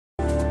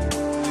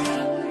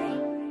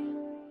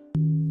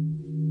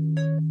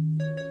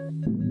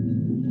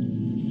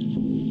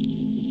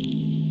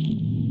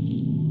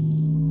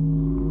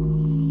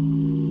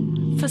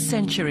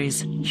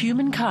centuries,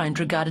 humankind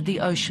regarded the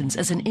oceans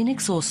as an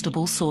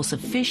inexhaustible source of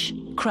fish,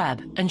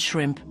 crab and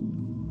shrimp.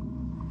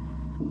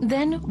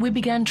 Then we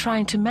began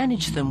trying to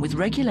manage them with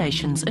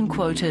regulations and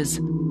quotas.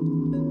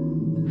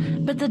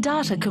 But the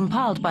data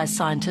compiled by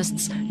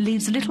scientists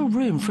leaves little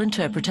room for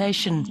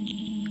interpretation.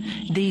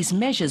 These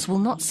measures will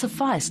not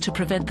suffice to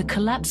prevent the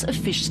collapse of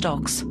fish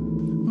stocks.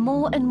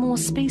 More and more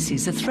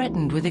species are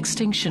threatened with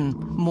extinction.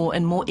 More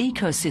and more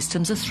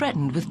ecosystems are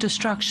threatened with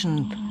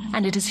destruction.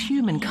 And it is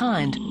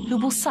humankind who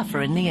will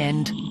suffer in the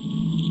end.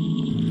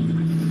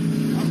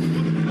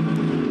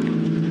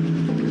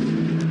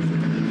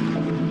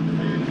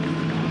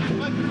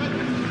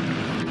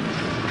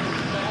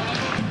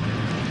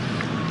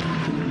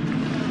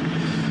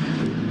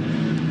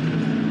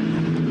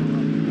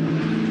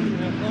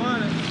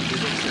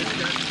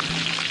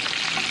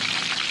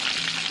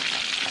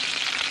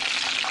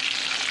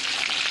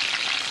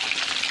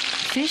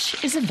 Fish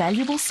is a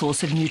valuable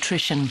source of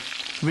nutrition,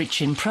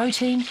 rich in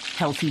protein,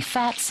 healthy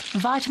fats,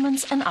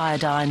 vitamins and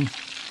iodine.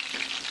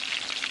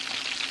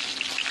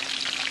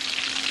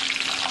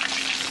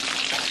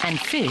 And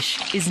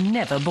fish is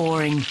never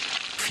boring.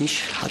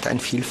 Fish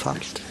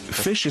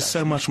is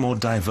so much more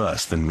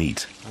diverse than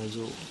meat.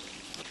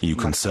 You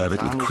can serve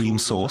it with cream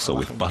sauce or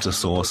with butter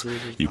sauce.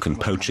 You can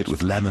poach it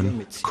with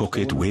lemon, cook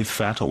it with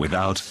fat or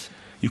without.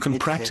 You can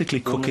practically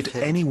cook it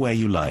any way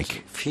you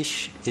like.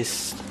 Fisch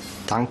ist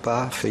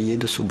dankbar für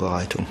jede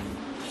Zubereitung.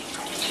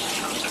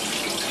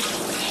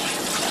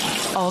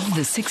 Of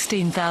the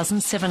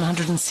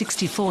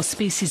 16,764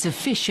 species of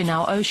fish in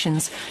our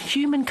oceans,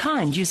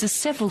 humankind uses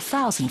several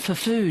thousand for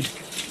food.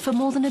 For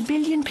more than 1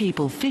 billion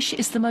people, fish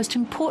is the most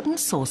important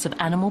source of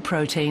animal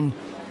protein.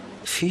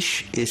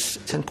 Fish is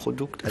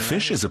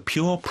a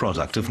pure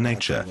product of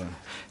nature.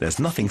 There's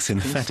nothing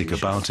synthetic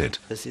about it.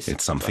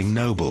 It's something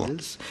noble,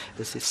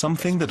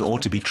 something that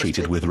ought to be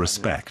treated with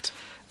respect.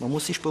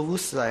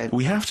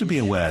 We have to be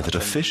aware that a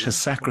fish has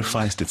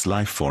sacrificed its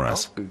life for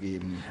us,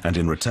 and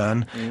in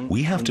return,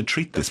 we have to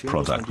treat this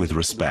product with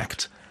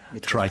respect,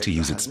 try to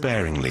use it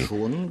sparingly,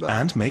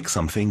 and make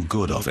something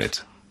good of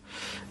it.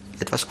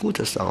 Etwas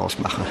Gutes daraus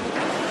machen.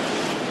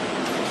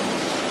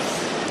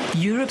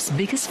 Europe's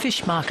biggest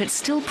fish market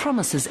still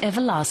promises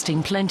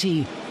everlasting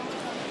plenty.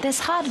 There's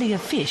hardly a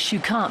fish you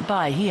can't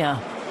buy here.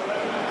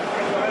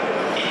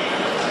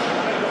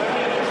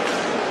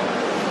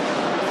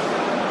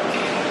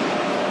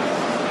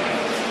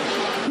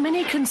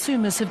 Many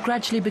consumers have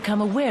gradually become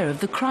aware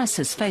of the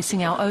crisis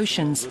facing our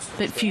oceans,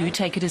 but few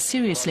take it as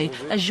seriously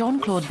as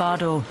Jean-Claude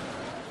Bardot.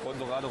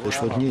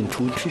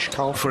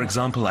 For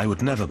example, I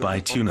would never buy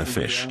tuna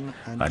fish.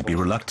 I'd be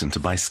reluctant to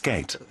buy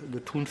skate.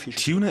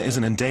 Tuna is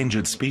an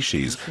endangered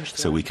species,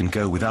 so we can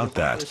go without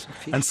that.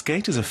 And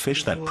skate is a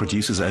fish that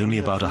produces only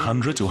about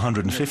 100 to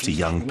 150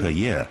 young per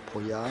year.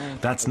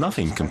 That's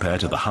nothing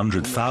compared to the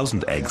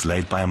 100,000 eggs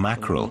laid by a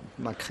mackerel.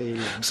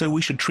 So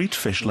we should treat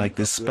fish like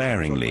this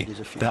sparingly.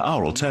 There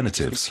are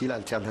alternatives.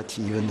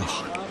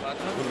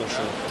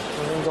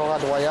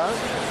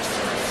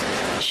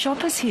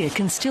 Shoppers here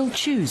can still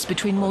choose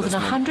between more than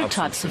 100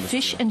 types of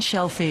fish and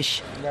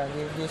shellfish.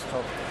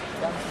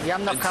 Die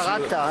haben noch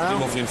Charakter, Nehmen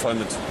wir auf jeden Fall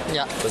mit.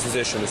 Ja. Das ist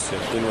sehr schönes hier.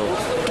 Genau.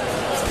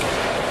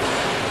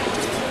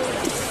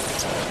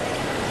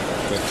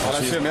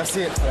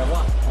 Merci.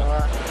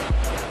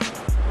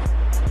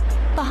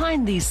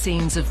 Behind these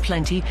scenes of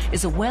plenty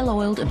is a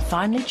well-oiled and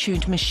finely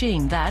tuned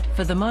machine that,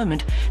 for the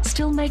moment,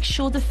 still makes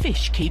sure the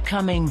fish keep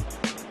coming.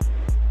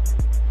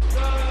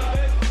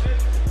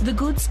 The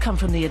goods come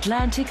from the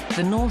Atlantic,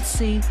 the North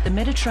Sea, the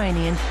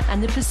Mediterranean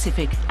and the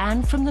Pacific,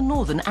 and from the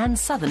northern and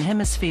southern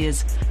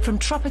hemispheres, from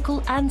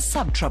tropical and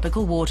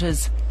subtropical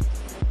waters.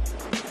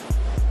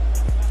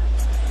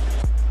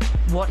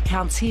 What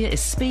counts here is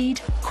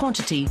speed,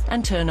 quantity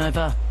and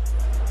turnover.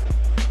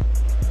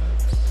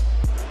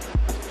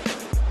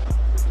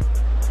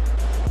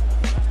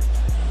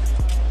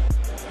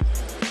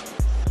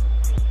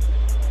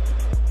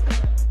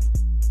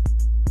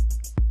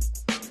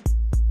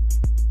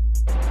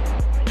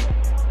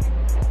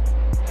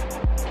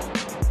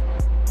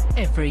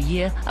 Every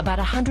year, about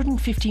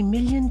 150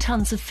 million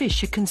tons of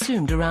fish are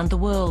consumed around the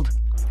world.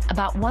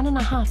 About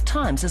 1.5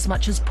 times as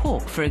much as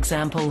pork, for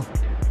example.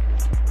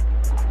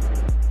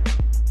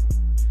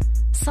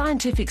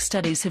 Scientific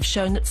studies have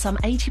shown that some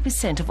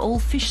 80% of all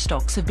fish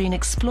stocks have been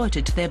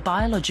exploited to their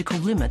biological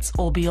limits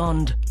or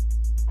beyond.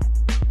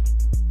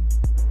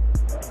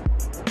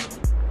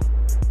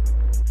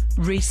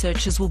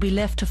 Researchers will be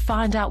left to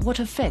find out what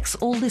effects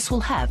all this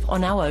will have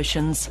on our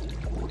oceans.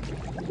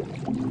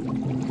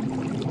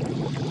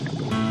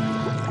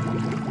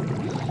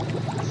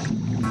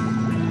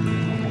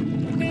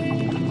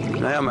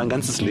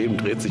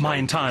 My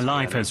entire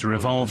life has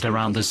revolved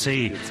around the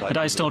sea, but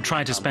I still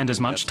try to spend as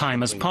much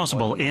time as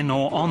possible in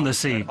or on the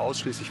sea.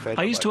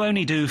 I used to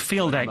only do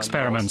field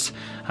experiments.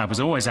 I was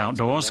always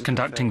outdoors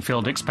conducting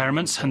field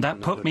experiments, and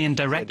that put me in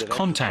direct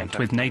contact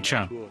with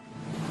nature.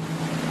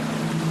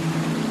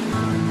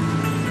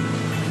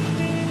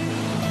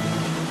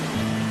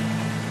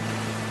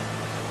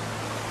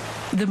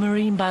 The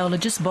marine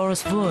biologist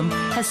Boris Wurm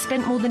has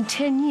spent more than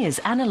 10 years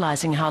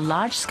analysing how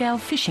large-scale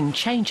fishing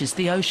changes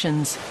the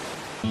oceans.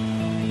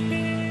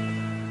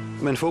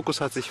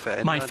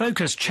 My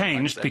focus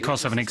changed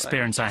because of an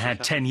experience I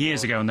had 10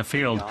 years ago in the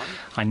field.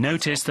 I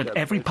noticed that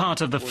every part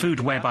of the food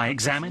web I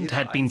examined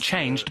had been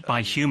changed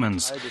by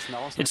humans.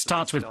 It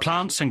starts with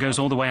plants and goes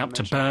all the way up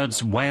to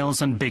birds, whales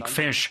and big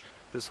fish.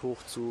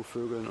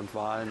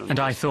 And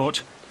I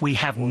thought, we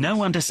have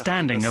no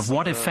understanding of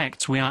what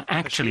effects we are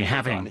actually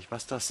having. The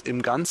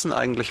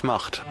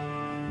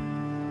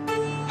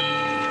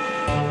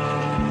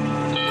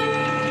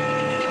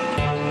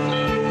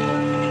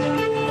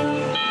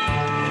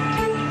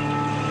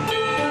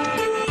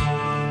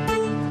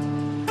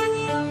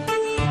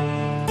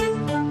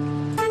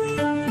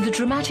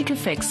dramatic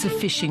effects of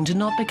fishing do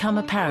not become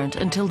apparent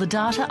until the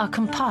data are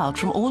compiled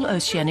from all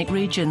oceanic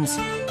regions.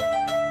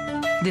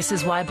 This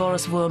is why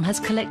Boris Wurm has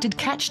collected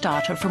catch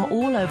data from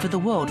all over the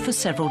world for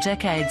several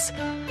decades,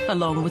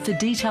 along with the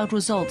detailed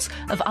results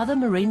of other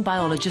marine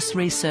biologists'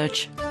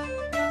 research.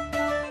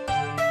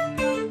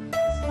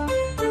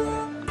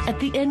 At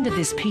the end of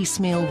this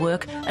piecemeal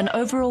work, an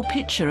overall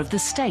picture of the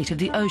state of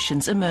the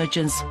oceans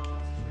emerges.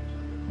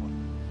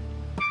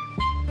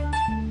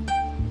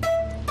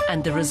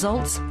 And the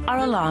results are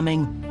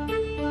alarming.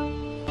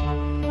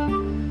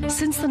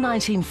 Since the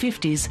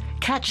 1950s,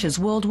 catches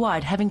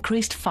worldwide have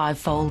increased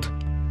fivefold.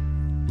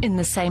 In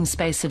the same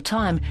space of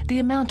time, the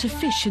amount of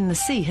fish in the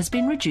sea has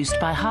been reduced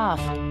by half,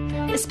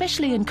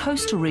 especially in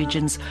coastal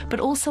regions,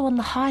 but also on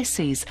the high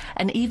seas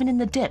and even in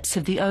the depths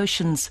of the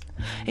oceans.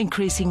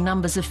 Increasing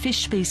numbers of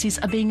fish species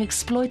are being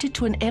exploited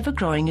to an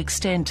ever-growing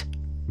extent.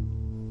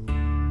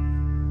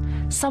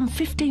 Some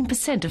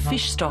 15% of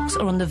fish stocks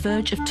are on the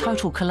verge of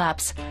total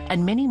collapse,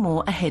 and many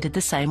more are headed the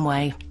same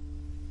way.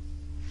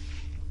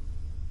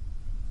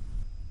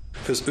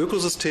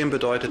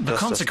 The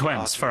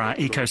consequence for our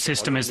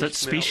ecosystem is that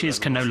species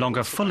can no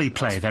longer fully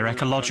play their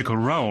ecological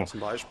role.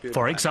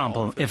 For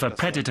example, if a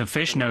predator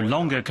fish no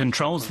longer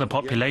controls the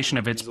population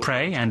of its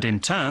prey and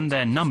in turn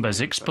their numbers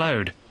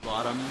explode.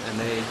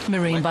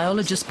 Marine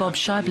biologist Bob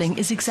Scheibling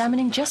is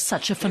examining just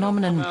such a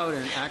phenomenon,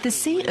 the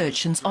sea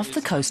urchins off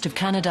the coast of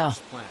Canada.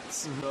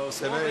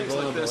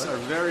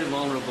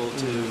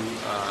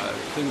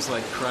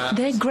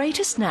 Their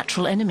greatest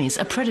natural enemies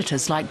are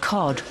predators like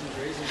cod.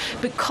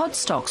 But cod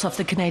stocks off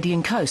the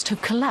Canadian coast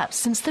have collapsed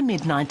since the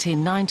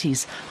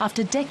mid-1990s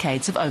after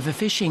decades of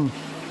overfishing.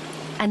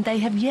 And they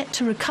have yet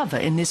to recover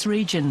in this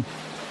region.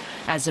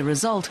 As a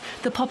result,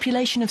 the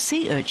population of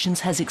sea urchins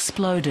has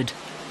exploded.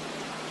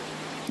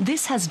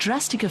 This has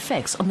drastic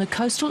effects on the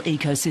coastal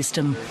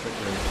ecosystem.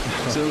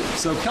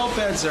 So kelp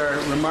beds are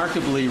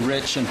remarkably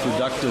rich and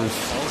productive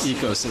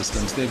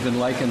ecosystems. They've been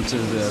likened to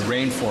the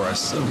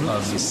rainforests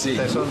of the sea.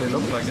 They certainly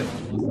look like it.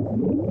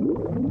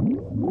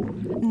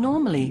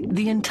 Normally,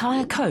 the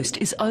entire coast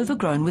is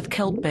overgrown with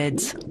kelp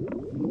beds. You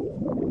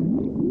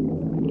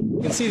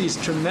can see these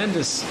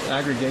tremendous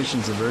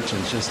aggregations of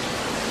urchins just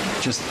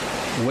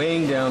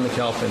weighing down the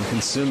kelp and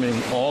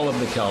consuming all of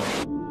the kelp.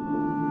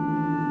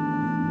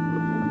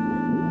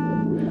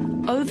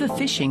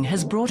 Overfishing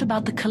has brought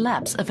about the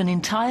collapse of an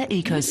entire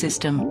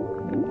ecosystem.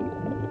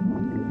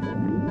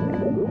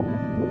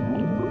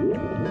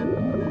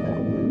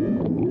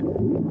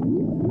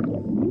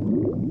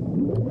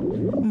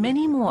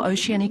 Many more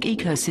oceanic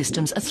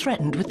ecosystems are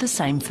threatened with the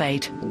same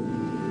fate.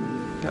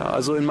 In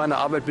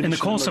the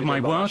course of my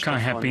work, I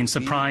have been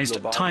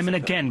surprised time and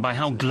again by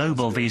how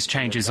global these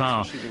changes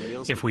are.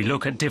 If we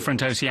look at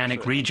different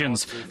oceanic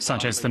regions,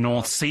 such as the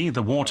North Sea,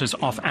 the waters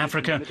off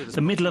Africa, the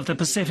middle of the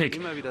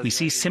Pacific, we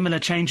see similar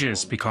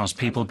changes because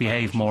people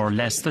behave more or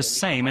less the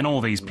same in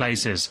all these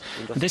places.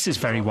 This is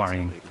very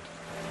worrying.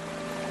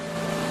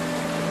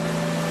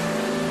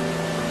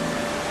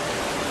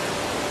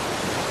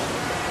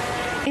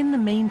 In the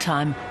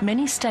meantime,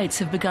 many states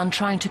have begun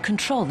trying to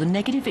control the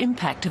negative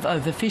impact of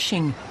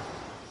overfishing.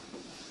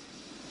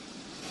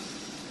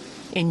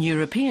 In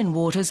European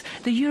waters,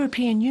 the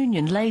European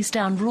Union lays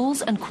down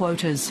rules and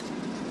quotas.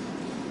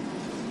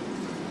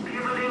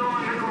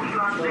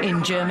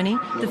 In Germany,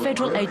 the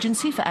Federal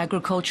Agency for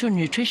Agriculture and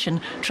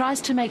Nutrition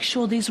tries to make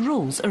sure these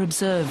rules are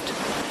observed.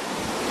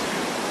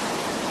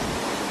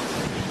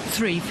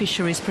 3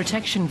 fisheries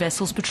protection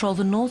vessels patrol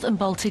the North and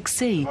Baltic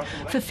Sea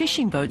for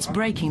fishing boats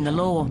breaking the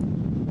law.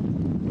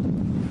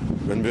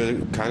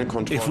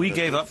 If we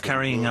gave up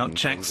carrying out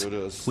checks,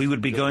 we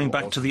would be going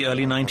back to the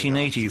early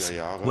 1980s,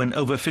 when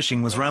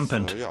overfishing was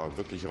rampant.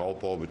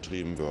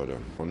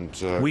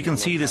 We can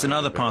see this in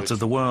other parts of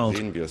the world.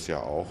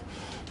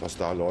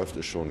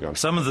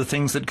 Some of the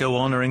things that go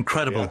on are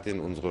incredible.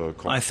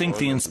 I think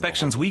the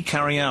inspections we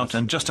carry out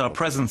and just our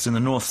presence in the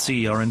North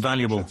Sea are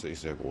invaluable.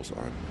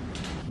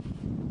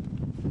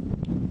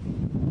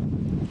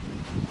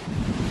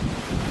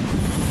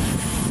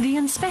 The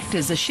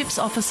inspectors are ship's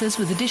officers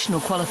with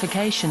additional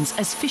qualifications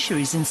as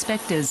fisheries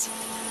inspectors.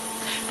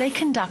 They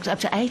conduct up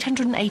to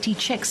 880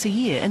 checks a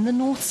year in the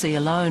North Sea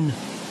alone.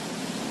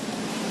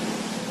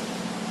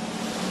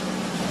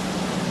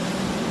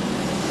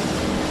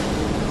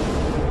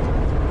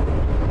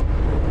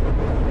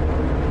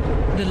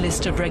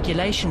 list of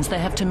regulations they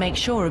have to make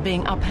sure are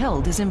being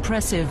upheld is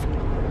impressive.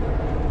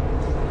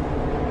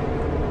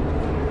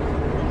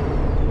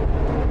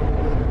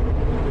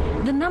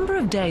 The number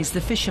of days the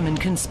fisherman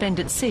can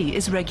spend at sea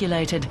is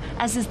regulated,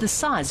 as is the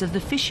size of the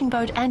fishing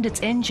boat and its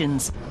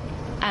engines.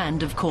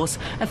 And, of course,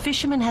 a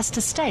fisherman has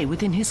to stay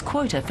within his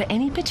quota for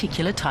any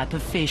particular type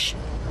of fish.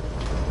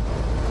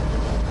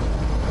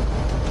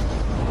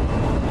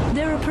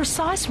 There are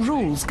precise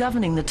rules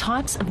governing the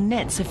types of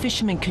nets a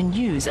fisherman can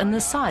use and the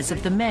size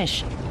of the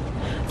mesh.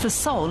 For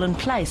sole and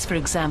plaice, for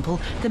example,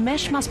 the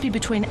mesh must be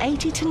between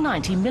 80 to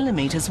 90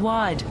 millimetres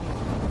wide.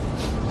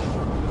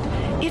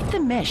 If the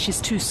mesh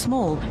is too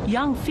small,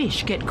 young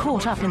fish get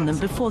caught up in them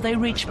before they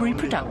reach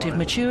reproductive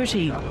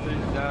maturity.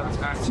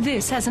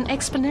 This has an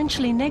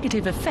exponentially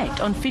negative effect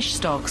on fish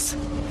stocks.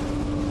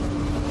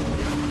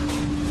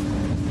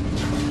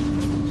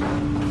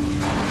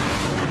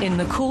 In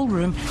the cool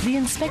room, the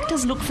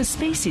inspectors look for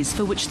species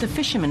for which the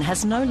fisherman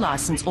has no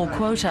licence or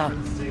quota.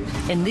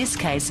 In this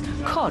case,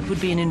 cod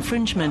would be an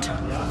infringement.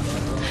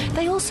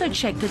 They also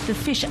check that the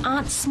fish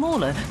aren't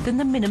smaller than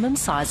the minimum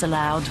size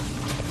allowed.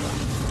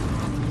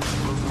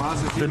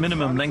 The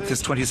minimum length is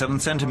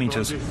 27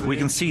 centimetres. We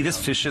can see this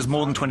fish is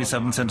more than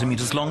 27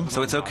 centimetres long,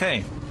 so it's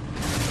okay.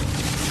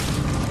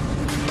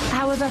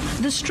 However,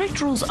 the strict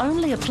rules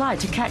only apply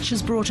to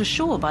catches brought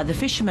ashore by the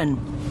fishermen.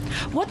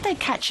 What they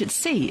catch at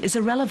sea is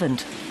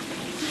irrelevant.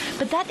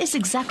 But that is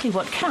exactly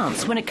what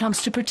counts when it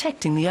comes to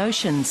protecting the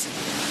oceans.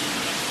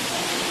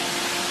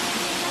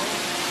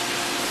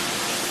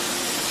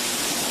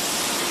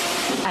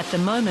 At the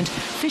moment,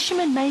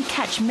 fishermen may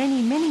catch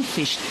many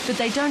fish that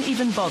they don't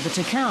even bother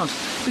to count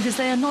because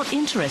they are not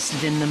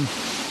interested in them.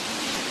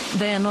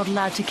 They are not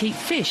allowed to keep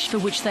fish for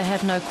which they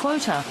have no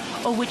quota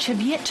or which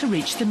have yet to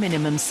reach the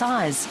minimum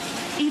size,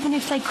 even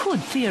if they could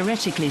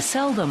theoretically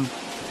sell them.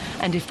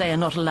 And if they are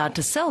not allowed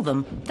to sell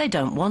them, they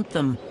don't want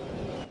them.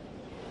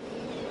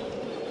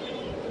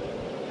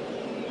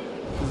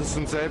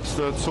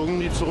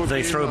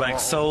 They throw back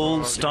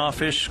sole,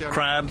 starfish,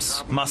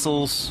 crabs,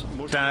 mussels,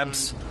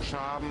 dabs,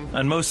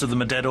 and most of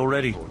them are dead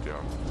already.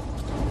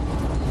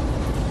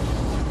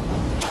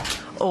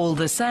 All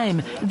the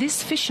same,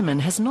 this fisherman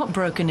has not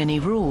broken any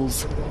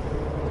rules.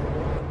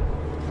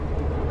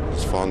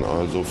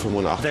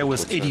 There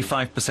was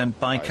 85%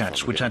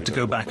 bycatch, which had to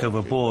go back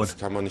overboard.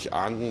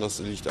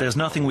 There's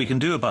nothing we can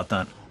do about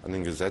that.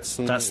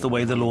 That's the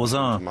way the laws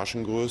are.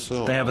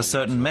 They have a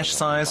certain mesh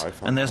size,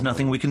 and there's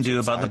nothing we can do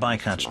about the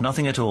bycatch.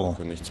 Nothing at all.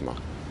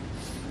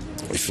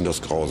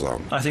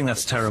 I think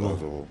that's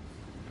terrible.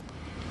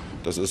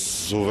 It's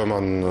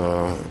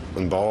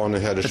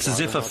as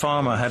if a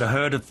farmer had a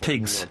herd of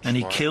pigs and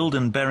he killed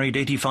and buried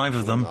 85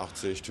 of them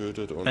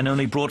and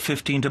only brought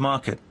 15 to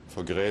market.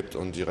 I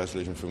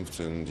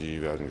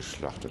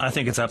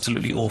think it's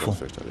absolutely awful.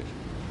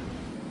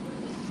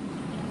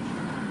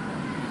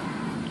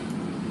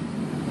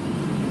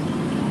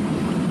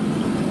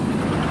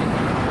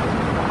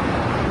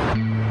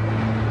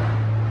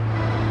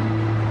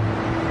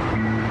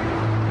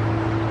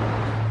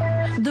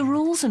 The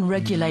rules and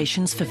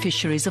regulations for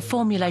fisheries are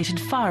formulated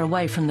far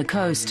away from the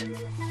coast.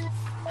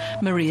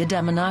 Maria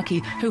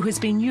Damanaki, who has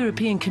been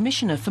European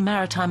Commissioner for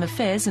Maritime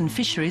Affairs and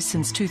Fisheries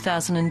since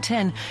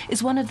 2010,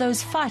 is one of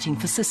those fighting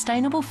for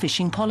sustainable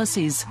fishing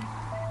policies.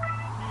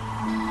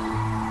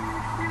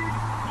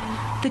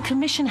 The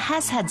Commission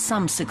has had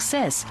some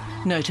success,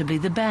 notably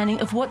the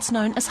banning of what's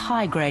known as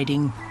high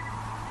grading.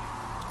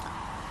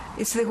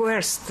 It's the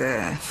worst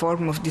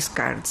form of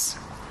discards.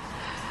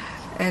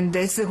 And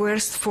it's the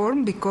worst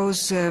form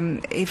because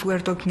if we're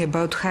talking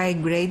about high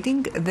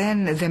grading,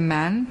 then the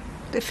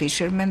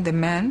fisherman, the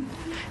man,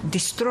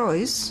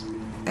 destroys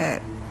the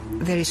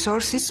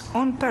resources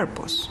on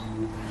purpose.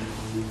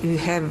 You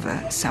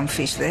have some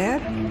fish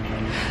there,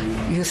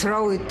 you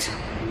throw it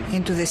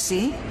into the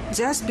sea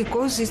just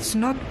because it's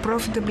not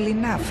profitable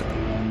enough.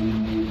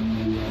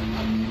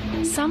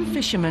 Some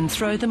fishermen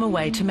throw them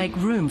away to make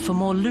room for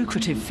more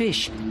lucrative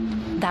fish.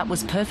 That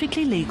was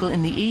perfectly legal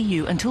in the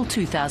EU until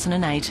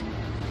 2008.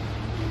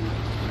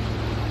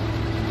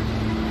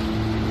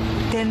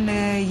 10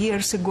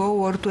 years ago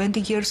or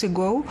 20 years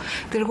ago,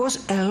 there was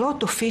a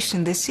lot of fish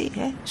in the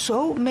sea.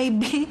 So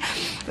maybe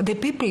the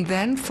people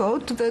then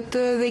thought that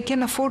they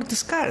can afford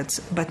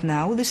discards. But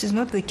now this is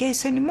not the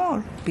case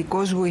anymore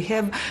because we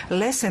have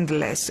less and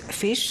less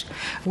fish.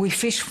 We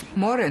fish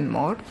more and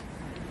more.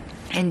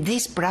 And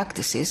these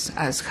practices,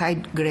 as high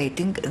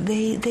grading,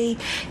 they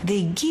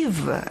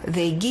give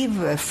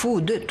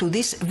food to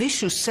this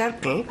vicious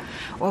circle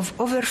of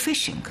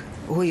overfishing.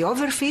 We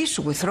overfish,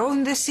 we throw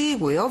in the sea,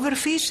 we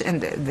overfish,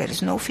 and there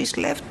is no fish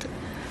left.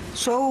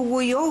 So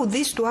we owe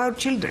this to our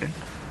children.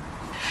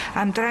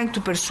 I'm trying to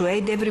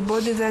persuade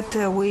everybody that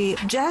we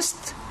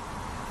just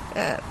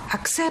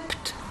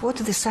accept what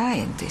the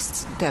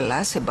scientists tell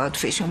us about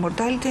fishing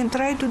mortality and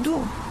try to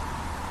do.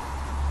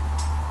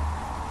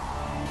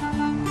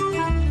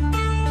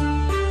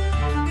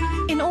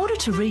 In order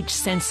to reach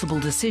sensible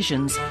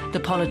decisions, the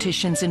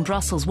politicians in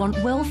Brussels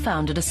want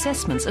well-founded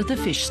assessments of the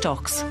fish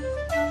stocks.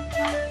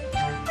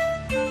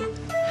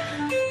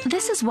 The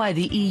This is why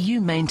the EU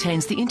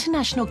maintains the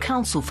International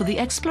Council for the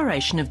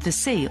Exploration of the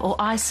Sea, or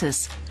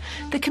ICES.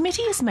 The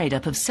committee is made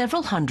up of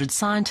several hundred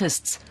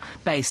scientists.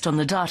 Based on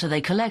the data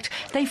they collect,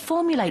 they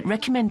formulate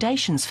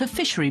recommendations for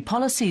fishery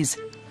policies.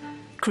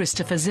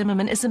 Christopher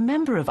Zimmerman is a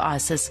member of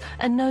ICES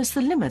and knows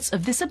the limits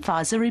of this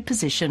advisory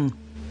position.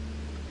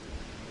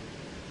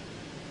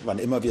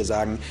 Whenever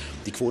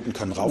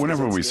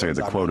we say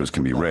the quotas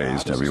can be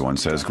raised, everyone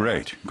says,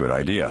 great, good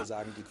idea.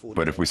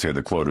 But if we say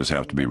the quotas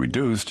have to be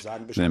reduced,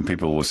 then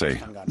people will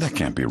say, that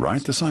can't be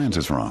right, the science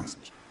is wrong.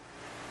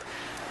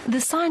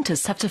 The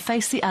scientists have to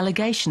face the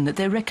allegation that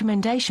their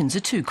recommendations are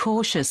too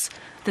cautious,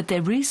 that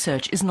their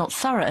research is not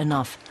thorough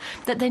enough,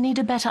 that they need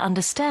a better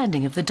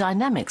understanding of the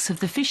dynamics of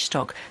the fish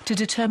stock to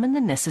determine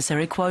the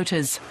necessary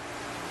quotas.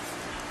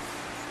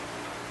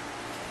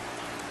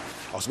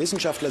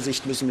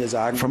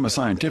 From a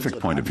scientific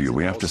point of view,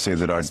 we have to say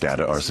that our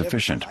data are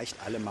sufficient.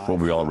 What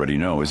we already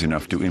know is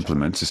enough to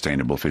implement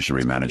sustainable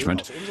fishery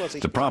management.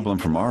 The problem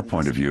from our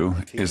point of view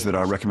is that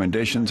our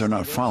recommendations are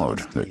not followed,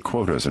 that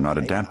quotas are not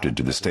adapted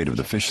to the state of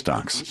the fish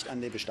stocks.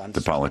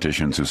 The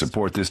politicians who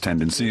support this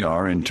tendency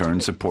are in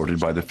turn supported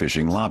by the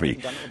fishing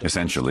lobby,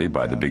 essentially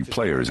by the big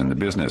players in the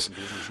business,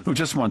 who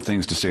just want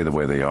things to stay the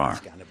way they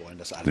are.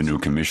 The new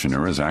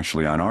commissioner is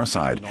actually on our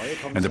side,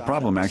 and the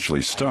problem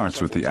actually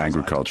starts with the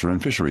Agriculture and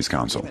Fisheries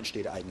Council.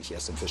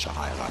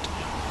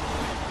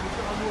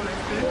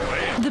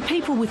 The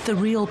people with the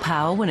real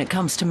power when it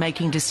comes to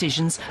making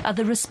decisions are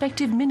the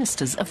respective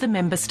ministers of the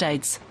member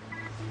states.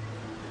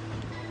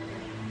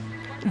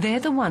 They're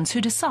the ones who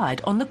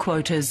decide on the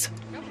quotas.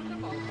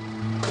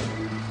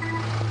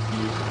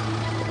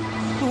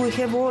 We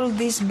have all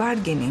this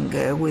bargaining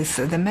with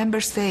the member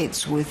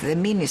states, with the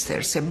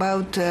ministers,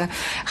 about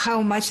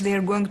how much they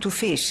are going to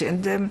fish.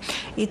 And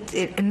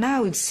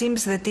now it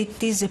seems that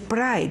it is a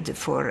pride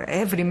for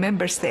every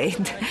member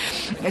state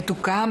to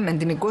come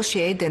and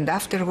negotiate and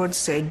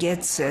afterwards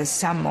gets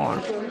some more.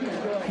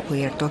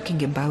 We are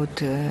talking about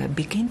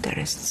big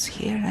interests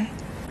here.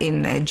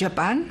 In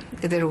Japan,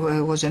 there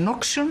was an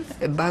auction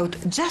about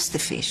just a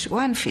fish,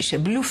 one fish, a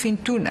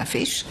bluefin tuna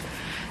fish.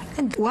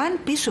 And one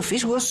piece of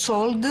fish was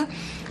sold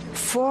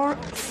for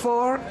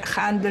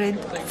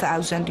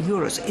 400,000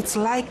 euros. It's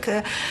like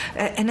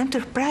an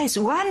enterprise,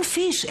 one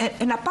fish,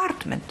 an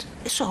apartment.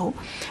 So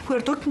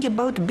we're talking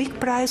about big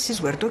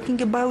prices, we're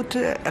talking about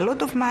a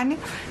lot of money.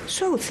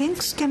 So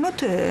things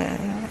cannot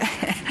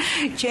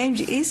change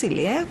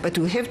easily, but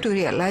we have to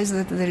realize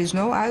that there is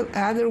no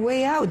other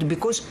way out,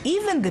 because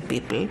even the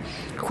people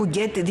who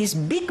get this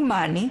big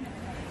money,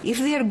 if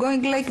they are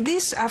going like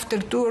this, after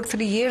 2 or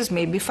 3 years,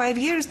 maybe 5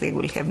 years, they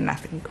will have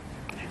nothing.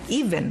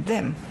 Even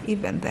them,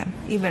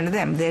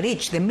 the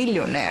rich, the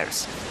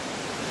millionaires.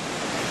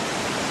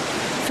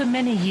 For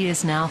many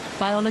years now,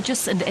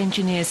 biologists and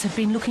engineers have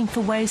been looking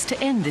for ways to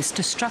end this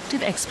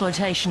destructive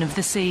exploitation of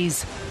the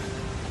seas.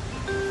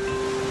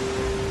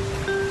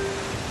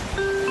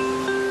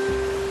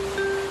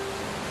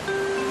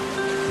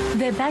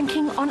 They're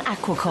banking on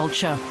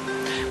aquaculture,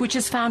 which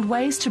has found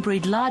ways to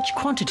breed large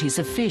quantities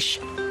of fish.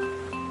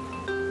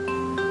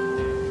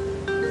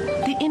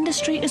 The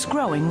industry is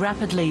growing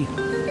rapidly.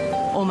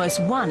 Almost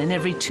 1 in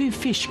every 2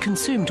 fish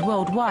consumed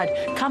worldwide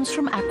comes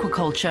from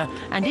aquaculture,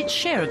 and its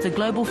share of the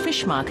global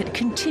fish market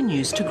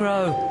continues to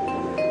grow.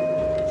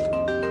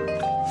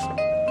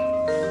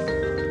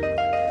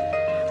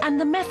 And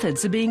the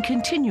methods are being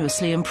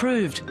continuously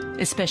improved,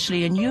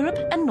 especially in Europe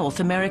and North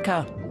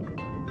America.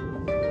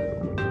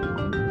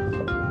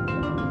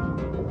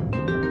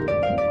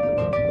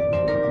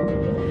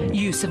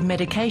 Use of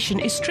medication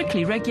is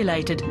strictly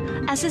regulated,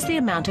 as is the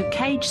amount of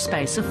cage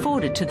space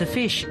afforded to the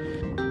fish.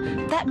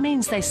 That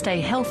means they stay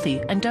healthy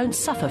and don't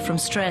suffer from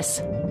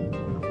stress.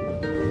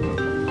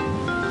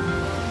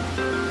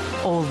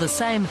 All the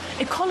same,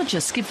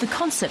 ecologists give the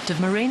concept of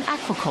marine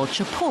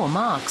aquaculture poor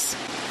marks.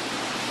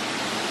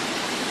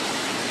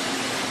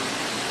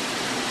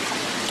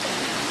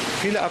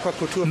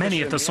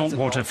 Many of the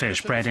saltwater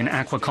fish bred in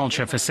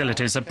aquaculture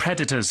facilities are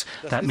predators.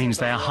 That means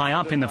they are high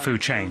up in the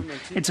food chain.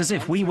 It's as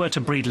if we were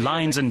to breed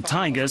lions and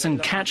tigers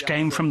and catch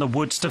game from the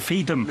woods to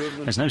feed them.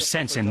 There's no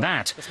sense in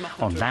that.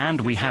 On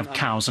land, we have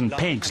cows and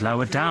pigs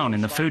lower down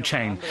in the food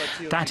chain.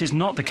 That is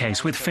not the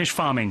case with fish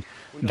farming.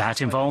 That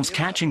involves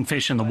catching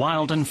fish in the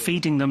wild and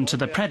feeding them to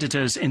the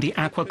predators in the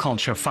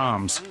aquaculture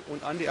farms.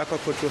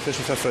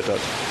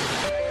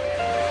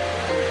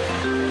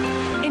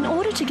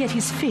 To get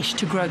his fish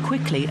to grow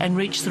quickly and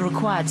reach the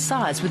required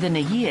size within a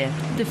year,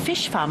 the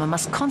fish farmer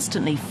must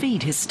constantly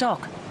feed his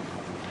stock.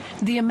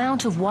 The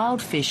amount of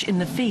wild fish in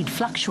the feed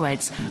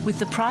fluctuates with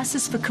the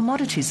prices for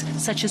commodities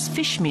such as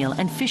fish meal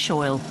and fish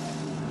oil.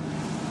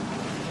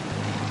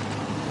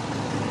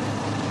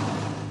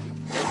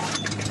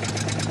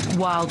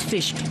 Wild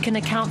fish can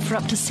account for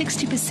up to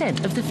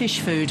 60% of the fish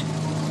food.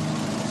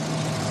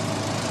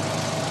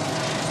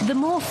 The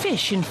more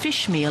fish in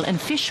fish meal and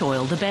fish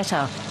oil, the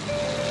better.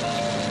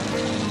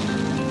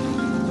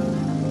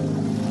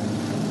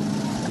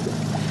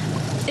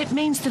 It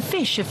means the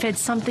fish are fed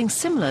something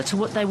similar to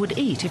what they would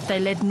eat if they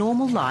led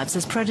normal lives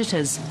as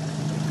predators.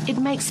 It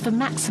makes for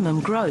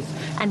maximum growth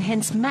and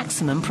hence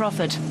maximum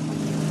profit.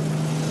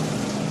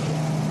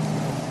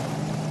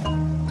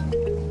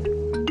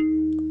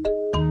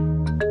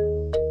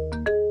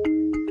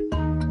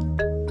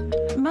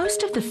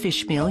 Most of the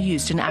fish meal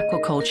used in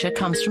aquaculture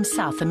comes from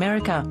South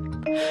America.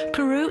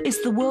 Peru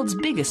is the world's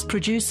biggest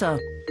producer.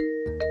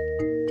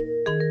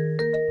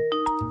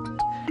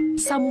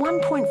 Some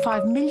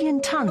 1.5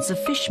 million tons of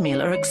fish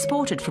meal are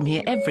exported from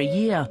here every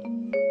year.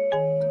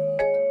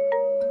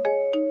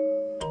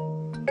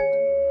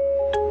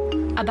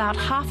 About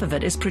half of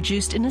it is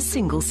produced in a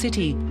single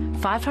city,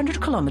 500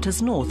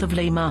 kilometers north of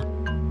Lima.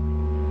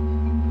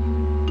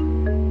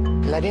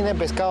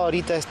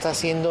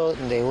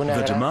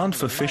 The demand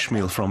for fish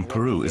meal from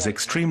Peru is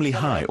extremely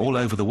high all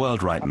over the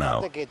world right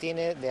now.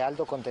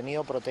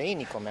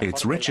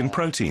 It's rich in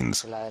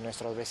proteins,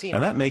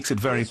 and that makes it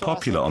very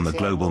popular on the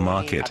global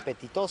market.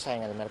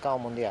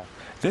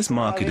 This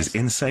market is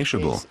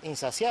insatiable.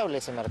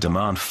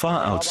 Demand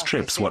far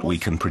outstrips what we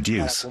can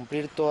produce.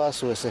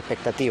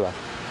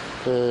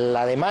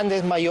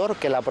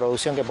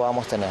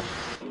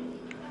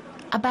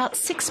 About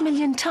 6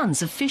 million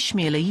tons of fish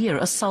meal a year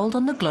are sold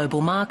on the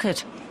global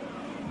market.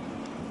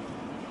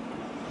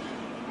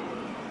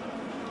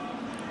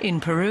 In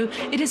Peru,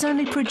 it is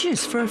only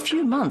produced for a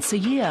few months a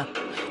year,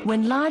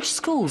 when large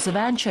schools of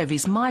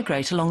anchovies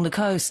migrate along the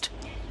coast.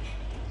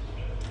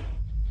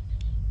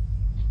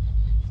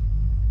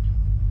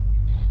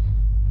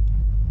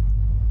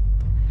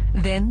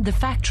 Then the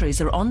factories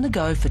are on the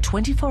go for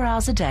 24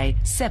 hours a day,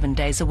 7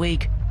 days a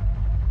week.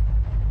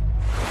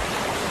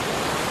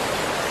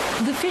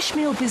 The fish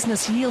meal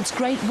business yields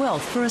great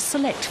wealth for a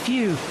select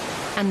few,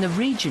 and the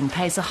region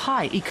pays a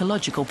high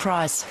ecological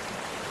price.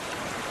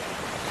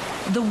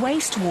 The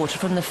wastewater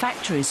from the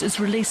factories is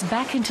released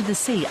back into the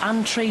sea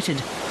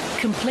untreated,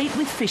 complete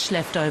with fish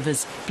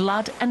leftovers,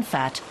 blood and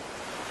fat.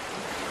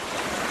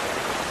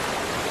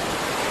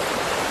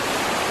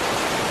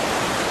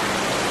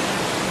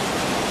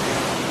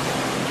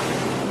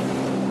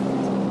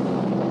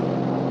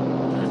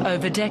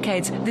 Over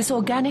decades, this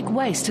organic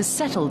waste has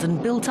settled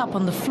and built up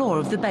on the floor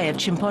of the Bay of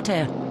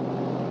Chimbote.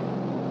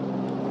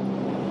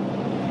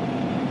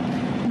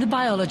 The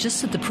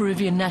biologists at the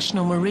Peruvian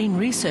National Marine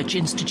Research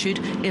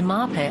Institute,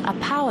 IMAPE, are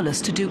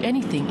powerless to do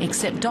anything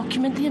except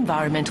document the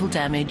environmental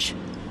damage.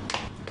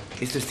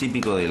 This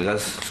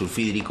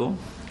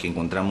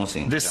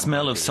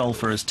smell of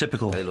sulfur is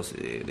typical.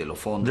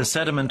 The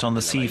sediment on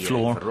the sea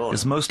floor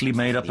is mostly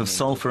made up of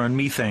sulfur and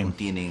methane.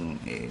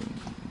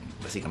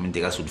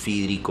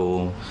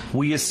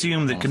 We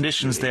assume that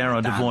conditions there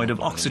are devoid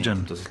of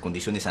oxygen.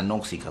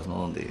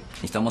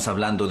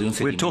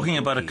 We're talking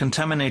about a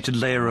contaminated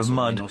layer of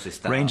mud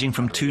ranging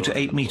from 2 to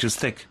 8 meters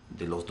thick.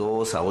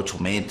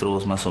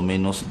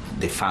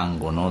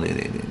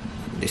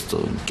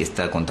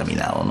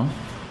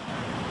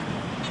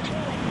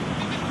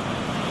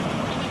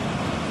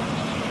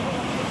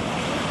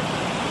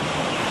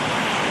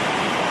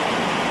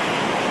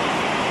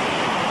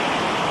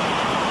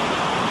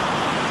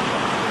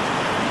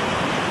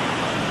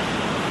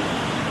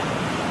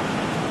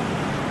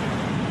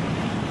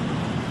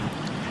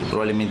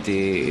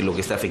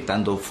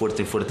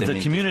 The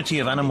community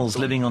of animals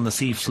living on the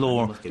sea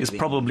floor is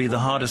probably the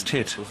hardest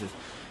hit.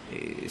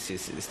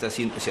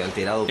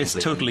 It's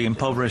totally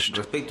impoverished,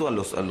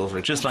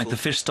 just like the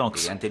fish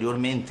stocks.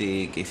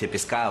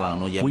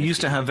 We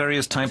used to have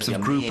various types of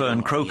grouper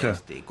and croaker,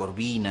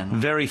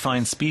 very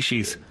fine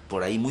species,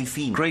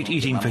 great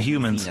eating for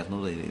humans. There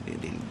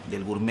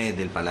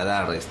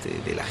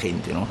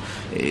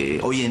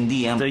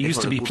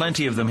used to be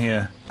plenty of them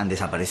here, and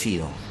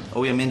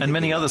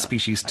many other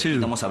species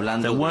too,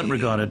 that weren't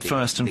regarded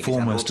first and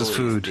foremost as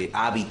food.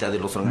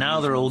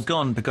 Now they're all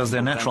gone because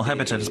their natural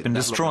habitat has been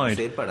destroyed.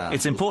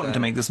 It's important to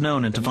make this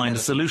known and to find a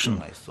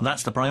solution.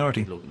 That's the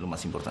priority.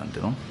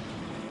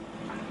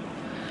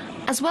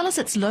 As well as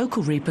its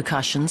local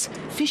repercussions,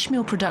 fish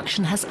meal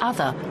production has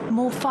other,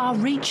 more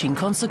far-reaching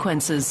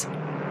consequences.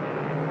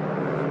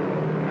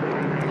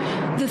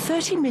 The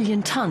 30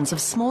 million tons of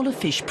smaller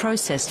fish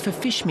processed for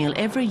fish meal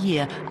every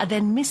year are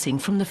then missing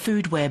from the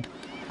food web.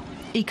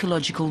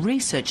 Ecological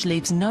research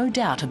leaves no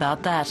doubt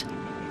about that.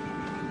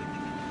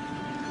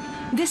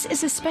 This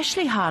is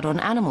especially hard on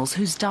animals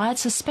whose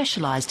diets are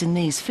specialised in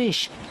these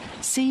fish,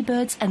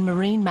 seabirds and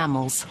marine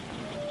mammals.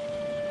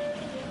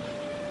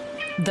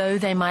 Though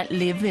they might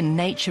live in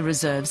nature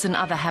reserves and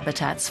other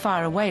habitats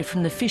far away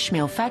from the fish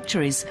meal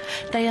factories,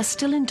 they are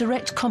still in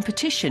direct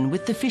competition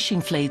with the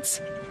fishing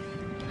fleets.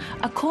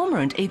 A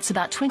cormorant eats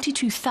about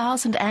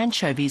 22,000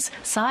 anchovies,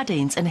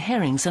 sardines and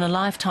herrings in a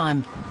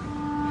lifetime.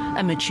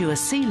 A mature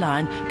sea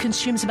lion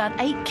consumes about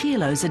 8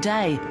 kilos a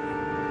day.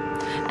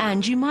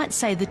 And you might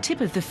say the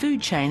tip of the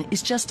food chain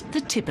is just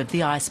the tip of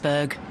the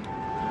iceberg.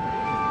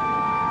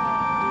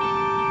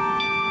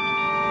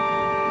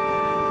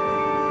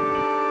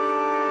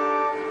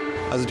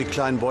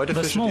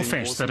 The small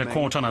fish that are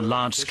caught on a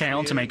large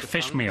scale to make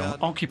fish meal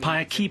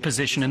occupy a key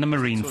position in the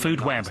marine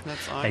food web.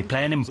 They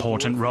play an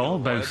important role,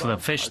 both for the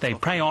fish they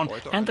prey on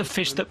and the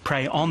fish that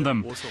prey on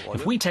them.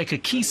 If we take a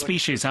key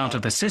species out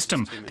of the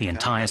system, the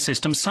entire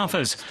system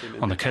suffers.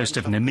 On the coast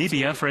of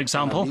Namibia, for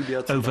example,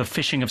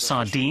 overfishing of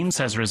sardines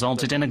has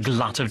resulted in a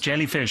glut of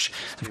jellyfish.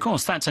 Of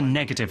course, that's a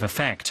negative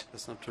effect.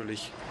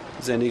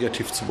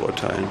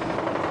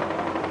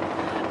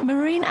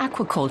 Marine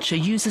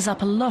aquaculture uses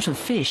up a lot of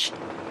fish.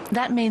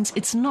 That means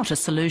it's not a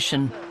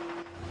solution.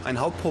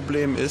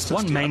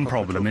 One main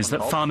problem is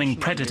that farming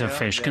predator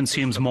fish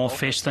consumes more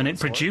fish than it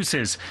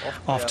produces.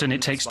 Often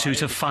it takes 2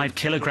 to 5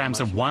 kilograms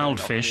of wild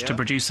fish to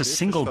produce a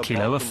single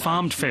kilo of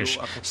farmed fish,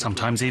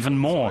 sometimes even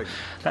more.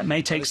 That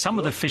may take some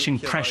of the fishing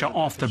pressure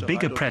off the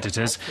bigger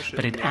predators,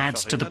 but it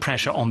adds to the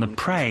pressure on the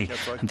prey,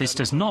 and this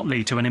does not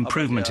lead to an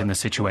improvement in the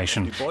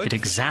situation. It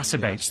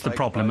exacerbates the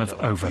problem of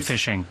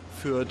overfishing.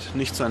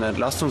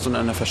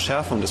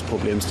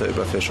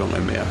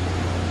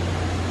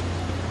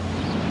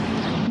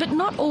 But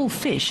not all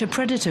fish are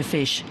predator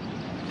fish.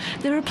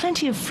 There are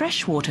plenty of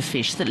freshwater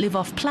fish that live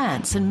off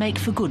plants and make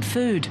for good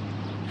food.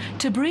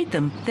 To breed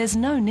them, there's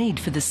no need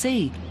for the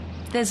sea.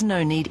 There's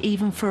no need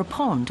even for a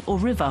pond or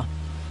river.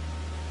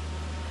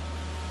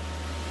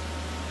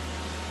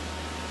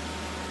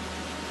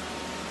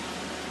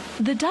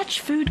 The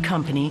Dutch food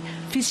company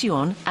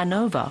Vision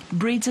Anova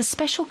breeds a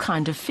special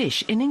kind of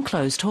fish in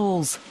enclosed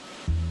halls.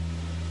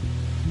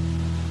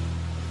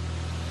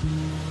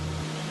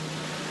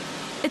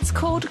 It's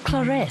called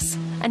clares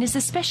and is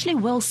especially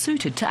well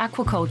suited to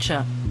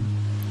aquaculture.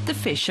 The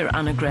fish are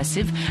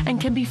unaggressive and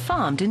can be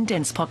farmed in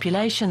dense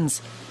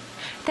populations.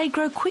 They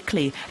grow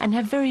quickly and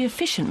have very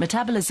efficient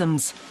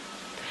metabolisms.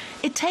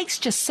 It takes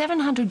just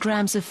 700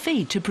 grams of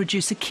feed to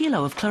produce a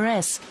kilo of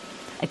clares.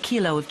 A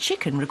kilo of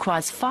chicken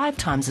requires 5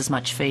 times as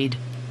much feed.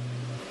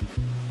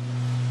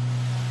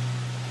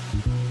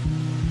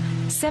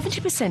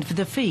 70% of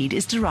the feed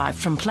is derived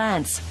from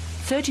plants.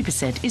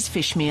 30% is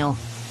fish meal.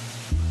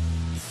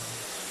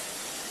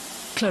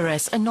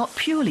 Clares are not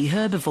purely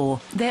herbivore,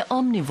 they're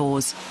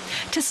omnivores.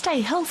 To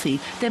stay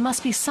healthy, there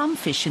must be some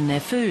fish in their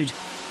food.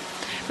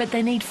 But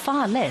they need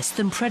far less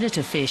than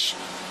predator fish.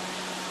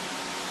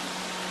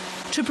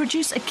 To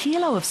produce a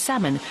kilo of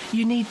salmon,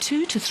 you need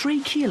 2 to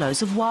 3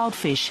 kilos of wild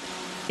fish.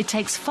 It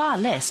takes far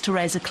less to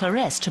raise a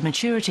clares to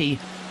maturity.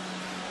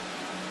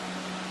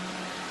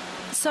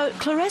 So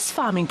clares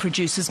farming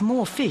produces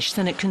more fish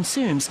than it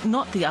consumes,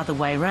 not the other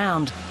way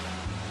round.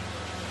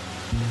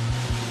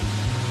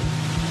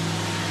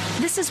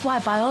 This is why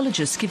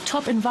biologists give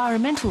top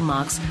environmental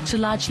marks to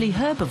largely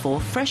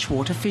herbivore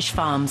freshwater fish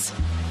farms.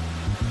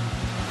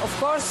 Of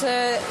course,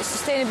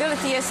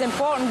 sustainability is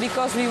important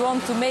because we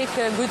want to make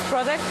a good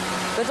product,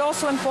 but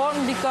also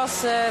important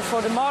because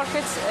for the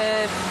market,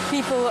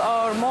 people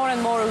are more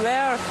and more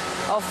aware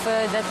of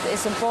that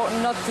it's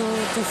important not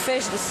to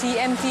fish the sea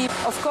empty.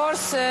 Of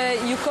course,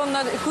 you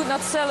could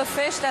not sell a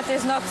fish that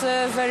is not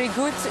very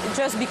good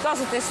just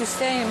because it is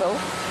sustainable.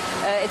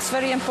 It's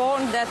very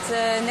important that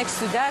next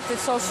to that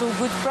it's also a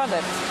good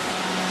product.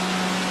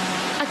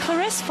 A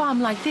clares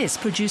farm like this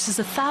produces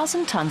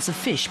 1,000 tons of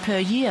fish per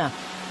year.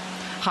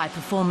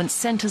 High-performance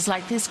centres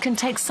like this can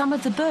take some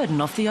of the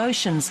burden off the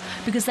oceans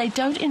because they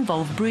don't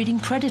involve breeding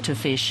predator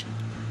fish.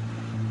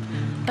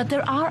 But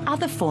there are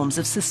other forms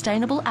of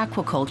sustainable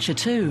aquaculture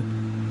too.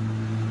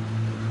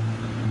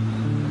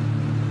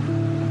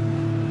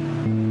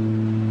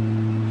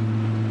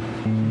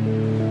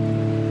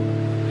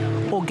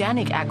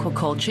 Organic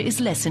aquaculture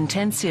is less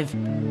intensive.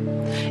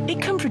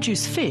 It can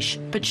produce fish,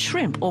 but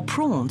shrimp or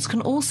prawns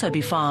can also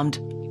be farmed.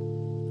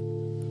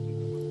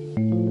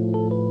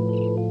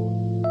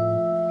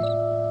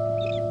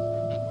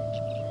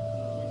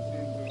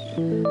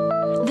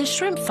 The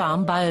shrimp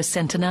farm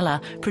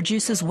Biocentinella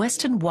produces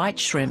western white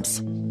shrimps.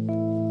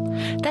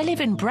 They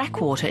live in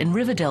brackwater in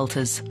river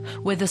deltas,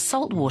 where the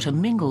salt water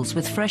mingles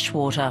with fresh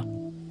water.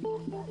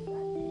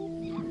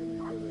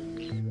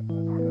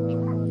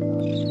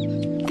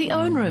 The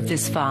owner of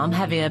this farm,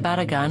 Javier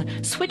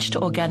Barragan, switched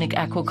to organic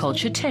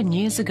aquaculture 10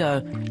 years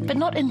ago, but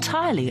not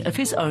entirely of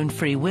his own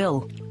free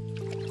will.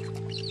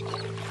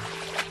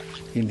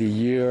 In the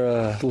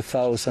year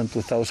 2000,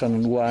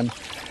 2001,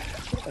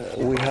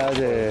 we had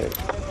a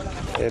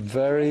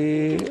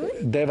very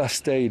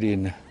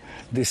devastating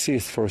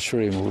disease for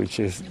shrimp, which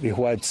is the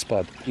white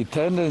spot. The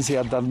tendency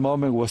at that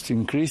moment was to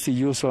increase the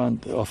use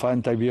of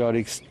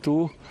antibiotics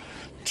to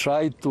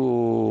try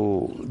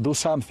to do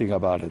something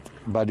about it,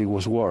 but it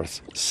was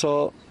worse.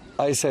 So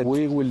I said,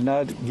 we will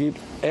not give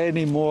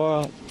any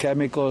more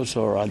chemicals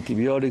or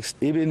antibiotics,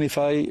 even if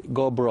I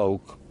go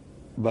broke,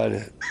 but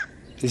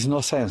there's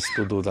no sense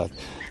to do that.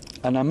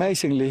 And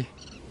amazingly,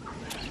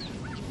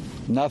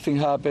 nothing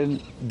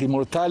happened. The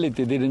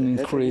mortality didn't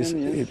increase.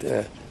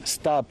 It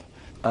stopped.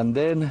 And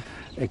then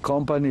a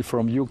company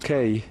from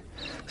UK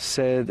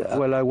said,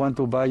 well, I want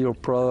to buy your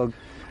product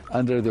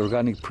under the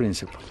organic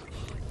principle.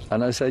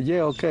 And I said,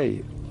 yeah,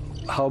 okay.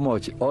 How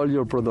much? All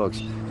your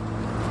products.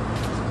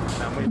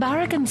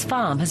 Barragan's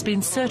farm has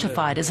been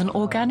certified as an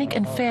organic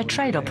and fair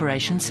trade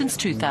operation since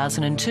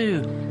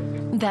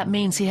 2002. That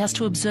means he has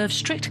to observe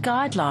strict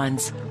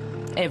guidelines.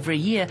 Every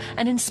year,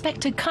 an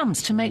inspector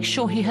comes to make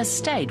sure he has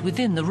stayed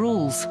within the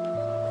rules.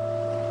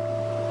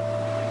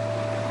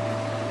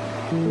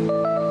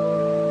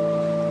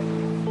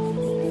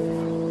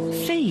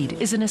 Feed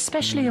is an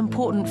especially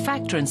important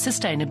factor in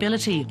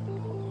sustainability.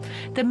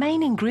 The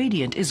main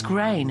ingredient is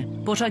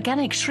grain, but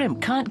organic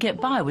shrimp can't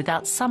get by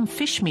without some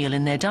fish meal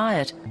in their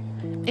diet.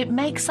 It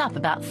makes up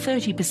about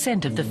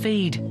 30% of the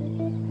feed.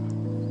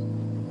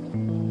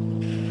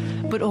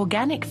 But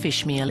organic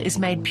fish meal is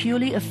made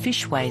purely of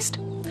fish waste.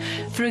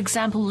 For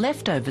example,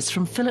 leftovers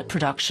from fillet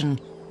production.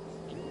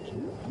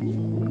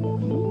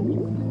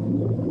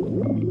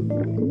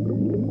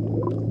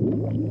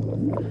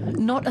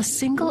 Not a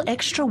single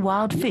extra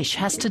wild fish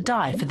has to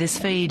die for this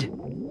feed.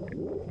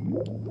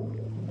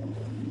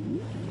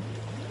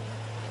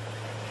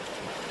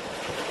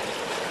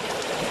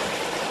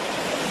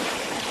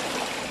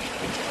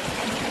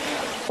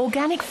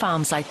 Organic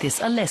farms like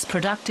this are less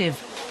productive.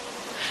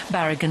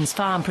 Barragan's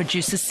farm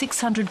produces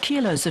 600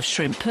 kilos of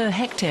shrimp per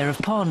hectare of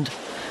pond,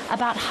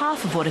 about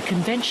half of what a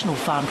conventional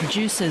farm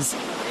produces.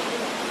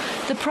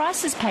 The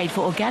prices paid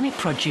for organic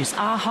produce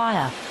are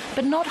higher,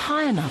 but not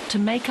high enough to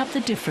make up the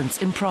difference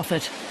in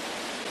profit.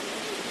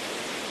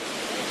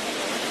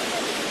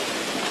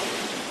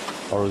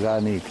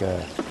 Organic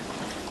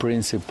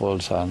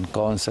principles and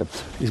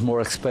concepts is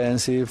more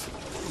expensive,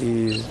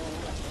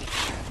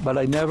 but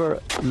I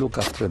never look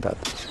after that.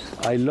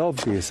 I love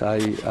this.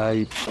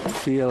 I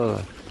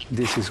feel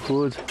this is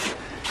good,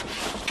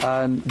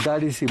 and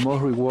that is the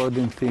most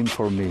rewarding thing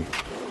for me.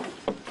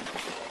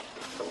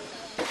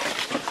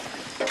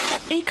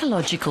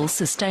 Ecological,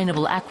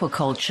 sustainable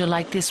aquaculture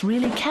like this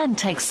really can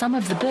take some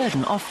of the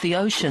burden off the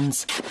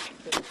oceans.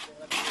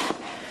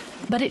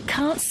 But it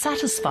can't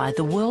satisfy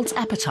the world's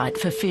appetite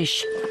for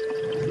fish.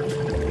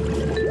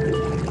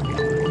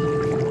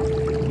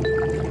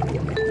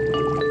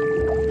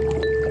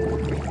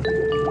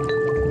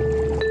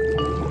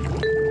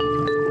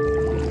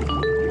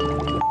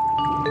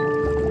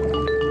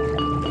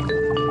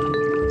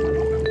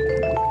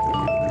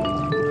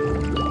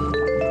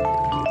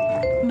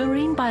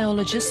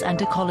 Biologists and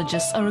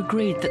ecologists are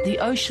agreed that the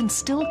oceans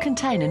still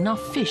contain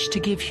enough fish to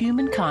give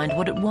humankind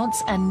what it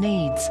wants and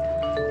needs.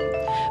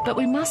 But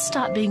we must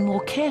start being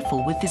more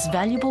careful with this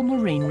valuable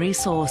marine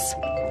resource.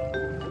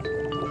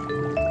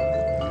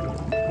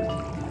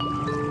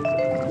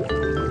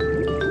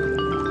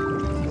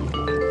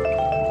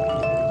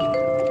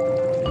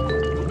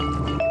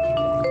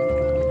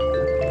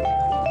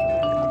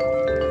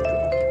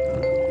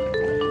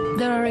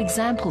 There are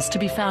examples to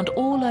be found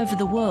all over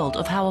the world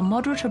of how a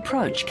moderate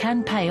approach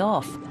can pay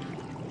off.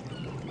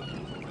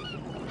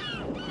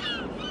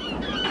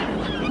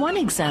 One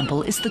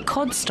example is the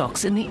cod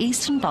stocks in the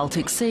eastern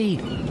Baltic Sea.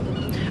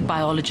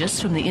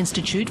 Biologists from the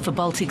Institute for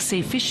Baltic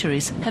Sea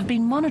Fisheries have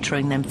been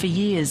monitoring them for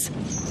years.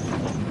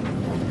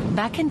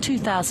 Back in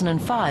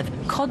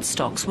 2005, cod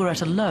stocks were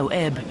at a low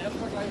ebb.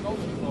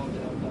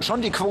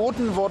 The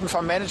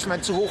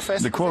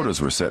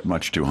quotas were set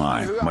much too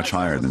high, much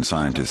higher than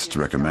scientists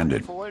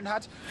recommended.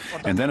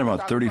 And then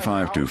about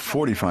 35 to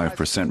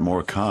 45%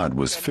 more cod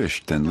was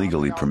fished than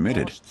legally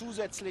permitted.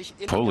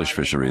 Polish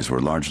fisheries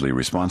were largely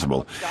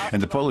responsible,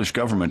 and the Polish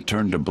government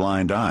turned a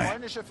blind eye.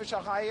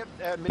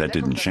 That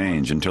didn't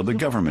change until the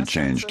government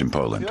changed in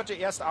Poland.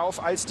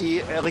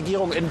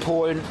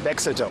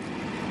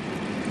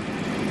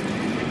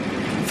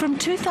 From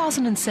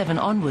 2007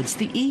 onwards,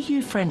 the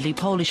EU-friendly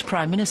Polish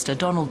Prime Minister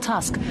Donald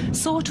Tusk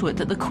saw to it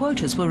that the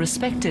quotas were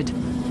respected.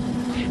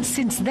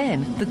 Since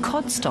then, the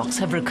cod stocks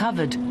have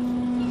recovered.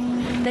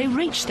 They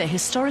reached their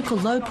historical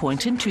low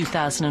point in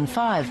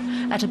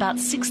 2005 at about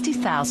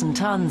 60,000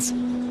 tonnes.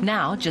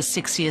 Now, just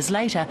 6 years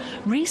later,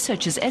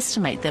 researchers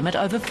estimate them at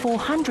over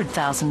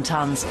 400,000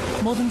 tonnes,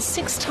 more than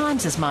 6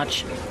 times as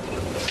much.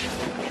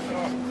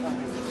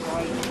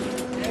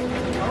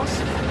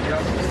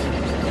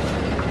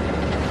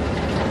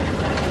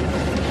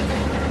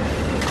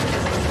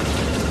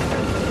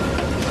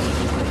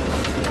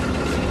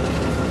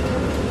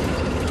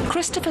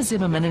 Christopher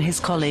Zimmerman and his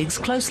colleagues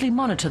closely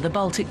monitor the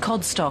Baltic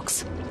cod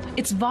stocks.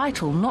 It's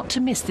vital not to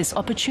miss this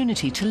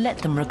opportunity to let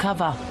them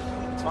recover.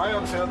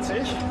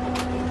 42.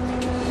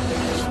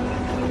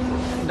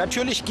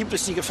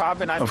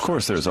 Of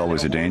course, there's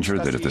always a danger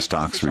that if the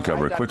stocks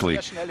recover quickly,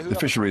 the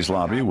fisheries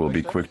lobby will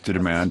be quick to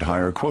demand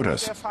higher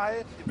quotas.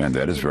 And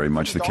that is very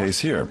much the case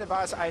here.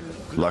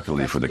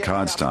 Luckily for the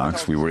cod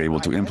stocks, we were able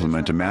to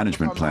implement a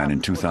management plan in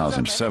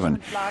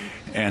 2007,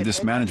 and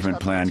this management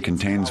plan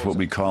contains what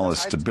we call a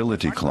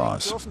stability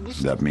clause.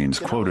 That means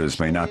quotas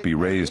may not be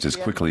raised as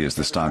quickly as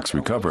the stocks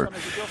recover,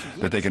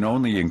 that they can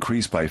only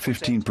increase by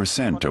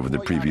 15% over the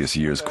previous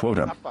year's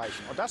quota.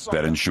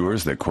 That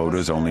ensures that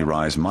quotas only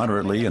rise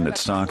moderately and that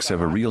stocks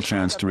have a real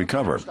chance to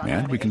recover.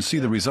 And we can see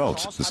the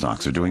results. The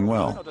stocks are doing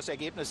well.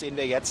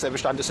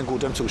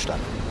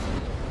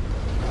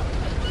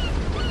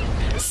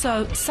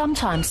 So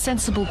sometimes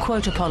sensible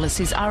quota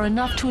policies are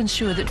enough to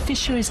ensure that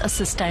fisheries are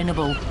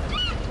sustainable.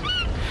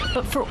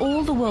 But for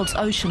all the world's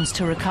oceans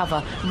to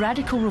recover,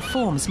 radical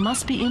reforms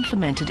must be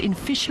implemented in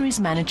fisheries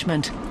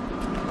management.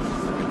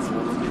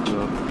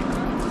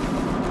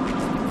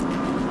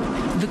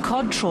 The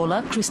cod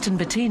trawler Tristan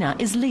Bettina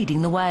is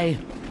leading the way.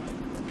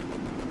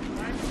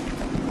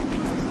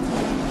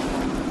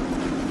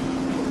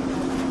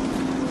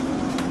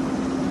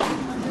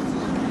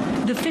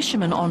 The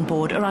fishermen on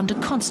board are under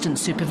constant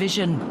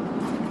supervision.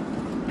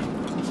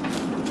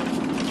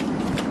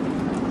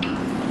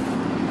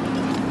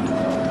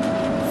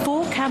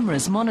 Four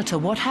cameras monitor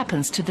what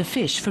happens to the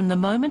fish from the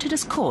moment it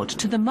is caught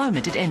to the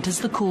moment it enters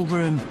the cool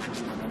room.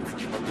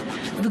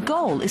 The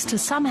goal is to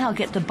somehow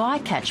get the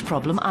bycatch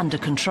problem under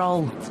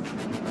control.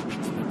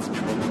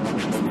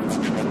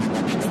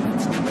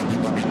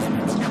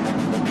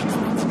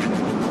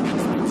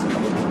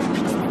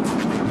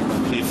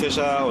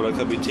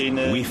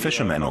 We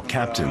fishermen or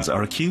captains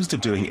are accused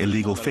of doing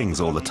illegal things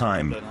all the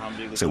time.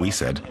 So we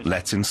said,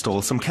 let's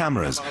install some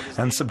cameras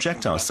and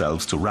subject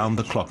ourselves to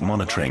round-the-clock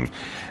monitoring.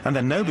 And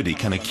then nobody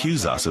can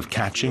accuse us of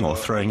catching or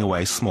throwing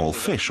away small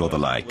fish or the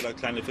like.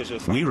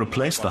 We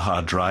replace the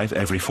hard drive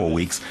every 4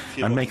 weeks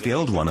and make the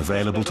old one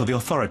available to the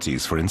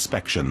authorities for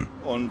inspection.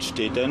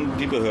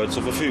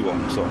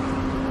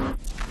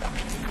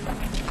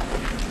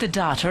 The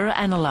data are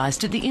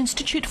analysed at the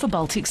Institute for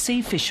Baltic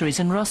Sea Fisheries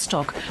in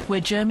Rostock, where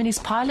Germany's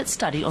pilot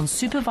study on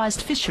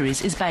supervised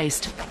fisheries is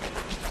based.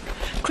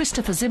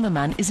 Christopher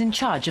Zimmermann is in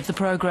charge of the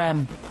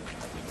programme.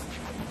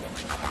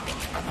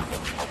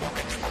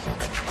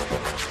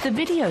 The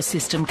video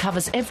system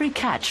covers every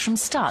catch from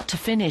start to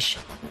finish.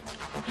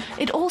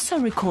 It also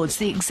records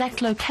the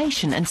exact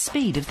location and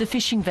speed of the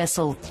fishing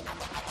vessel.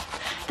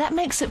 That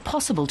makes it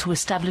possible to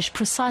establish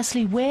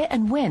precisely where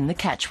and when the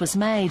catch was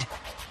made.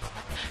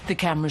 The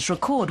cameras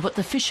record what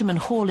the fishermen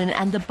haul in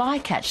and the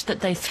bycatch that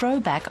they throw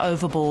back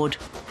overboard.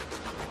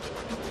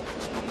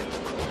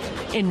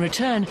 In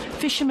return,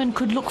 fishermen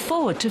could look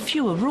forward to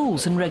fewer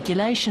rules and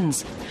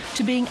regulations,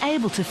 to being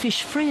able to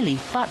fish freely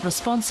but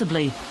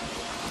responsibly.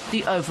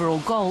 The overall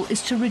goal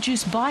is to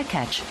reduce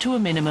bycatch to a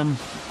minimum.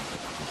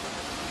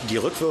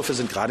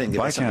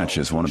 Bycatch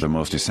is one of the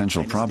most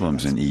essential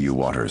problems in EU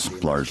waters,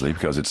 largely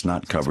because it's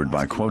not covered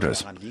by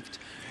quotas.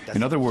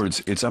 In other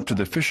words, it's up to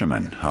the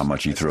fisherman how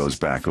much he throws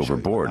back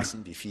overboard.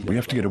 We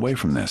have to get away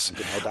from this.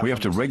 We have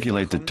to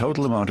regulate the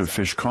total amount of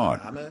fish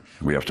caught.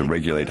 We have to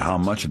regulate how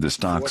much of the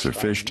stocks are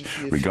fished,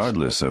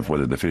 regardless of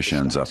whether the fish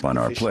ends up on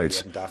our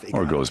plates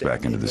or goes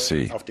back into the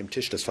sea.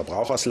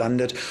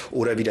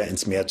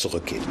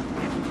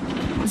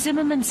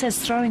 Zimmermann says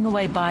throwing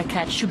away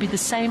bycatch should be the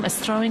same as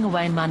throwing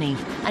away money,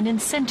 an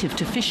incentive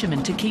to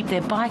fishermen to keep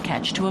their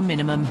bycatch to a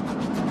minimum.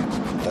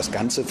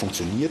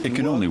 It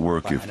can only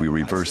work if we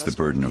reverse the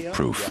burden of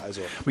proof.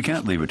 We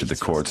can't leave it to the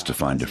courts to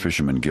find a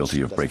fisherman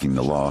guilty of breaking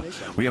the law.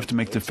 We have to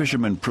make the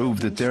fishermen prove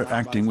that they're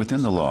acting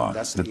within the law,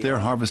 that they're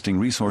harvesting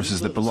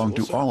resources that belong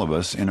to all of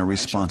us in a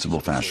responsible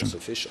fashion.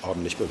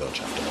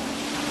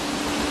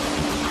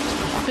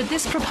 But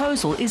this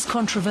proposal is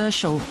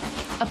controversial.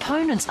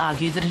 Opponents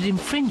argue that it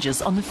infringes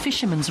on the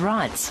fishermen's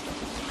rights.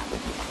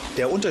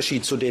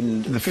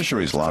 The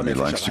fisheries lobby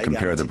likes to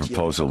compare the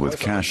proposal with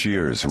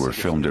cashiers who are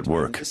filmed at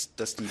work.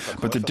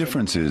 But the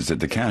difference is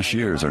that the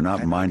cashiers are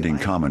not minding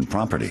common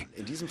property.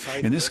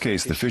 In this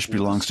case, the fish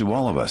belongs to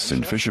all of us,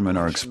 and fishermen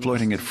are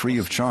exploiting it free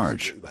of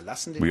charge.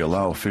 We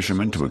allow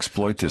fishermen to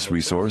exploit this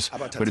resource,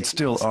 but it's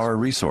still our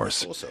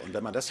resource.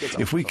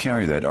 If we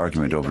carry that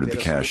argument over to the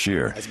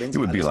cashier, it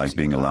would be like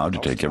being allowed to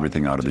take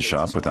everything out of the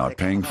shop without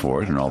paying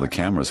for it, and all the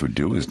cameras would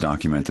do is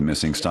document the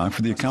missing stock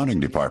for the accounting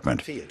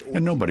department,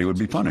 and nobody would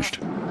be punished. The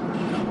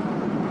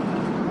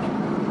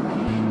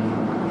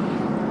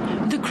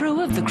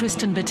crew of the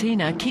Tristan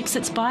Bettina keeps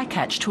its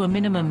bycatch to a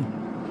minimum.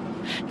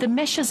 The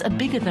meshes are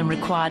bigger than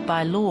required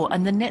by law,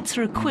 and the nets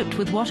are equipped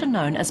with what are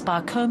known as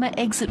Barcoma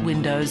exit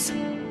windows.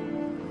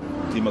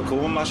 The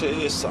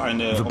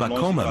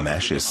Barcoma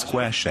mesh is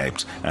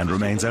square-shaped and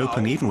remains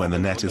open even when the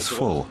net is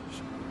full.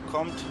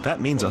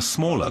 That means a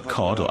smaller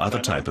cod or other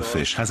type of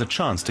fish has a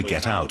chance to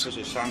get out.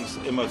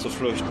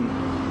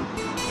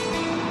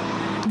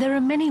 There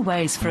are many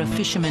ways for a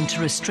fisherman to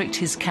restrict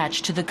his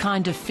catch to the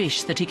kind of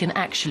fish that he can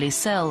actually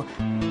sell.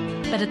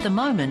 But at the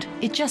moment,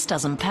 it just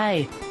doesn't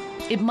pay.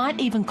 It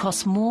might even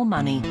cost more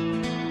money.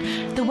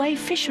 The way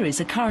fisheries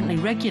are currently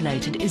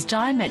regulated is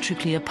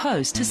diametrically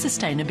opposed to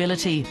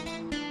sustainability.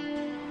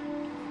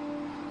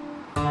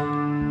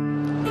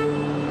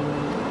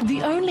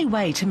 The only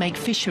way to make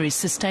fisheries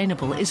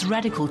sustainable is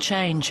radical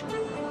change.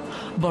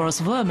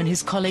 Boris Wurm and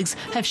his colleagues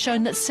have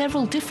shown that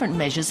several different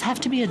measures have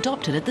to be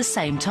adopted at the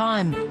same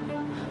time.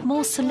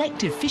 More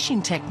selective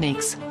fishing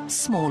techniques,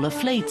 smaller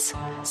fleets,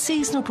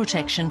 seasonal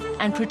protection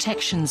and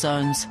protection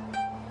zones.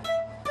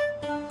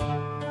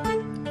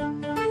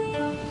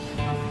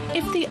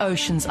 If the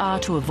oceans are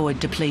to avoid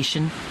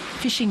depletion,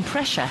 fishing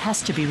pressure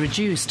has to be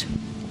reduced.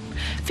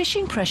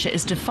 Fishing pressure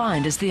is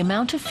defined as the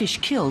amount of fish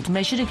killed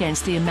measured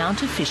against the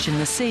amount of fish in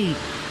the sea.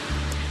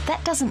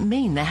 That doesn't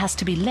mean there has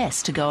to be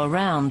less to go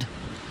around.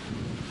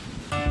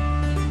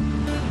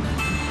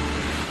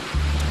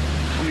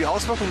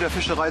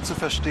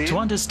 To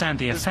understand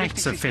the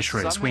effects of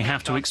fisheries, we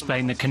have to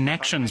explain the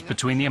connections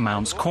between the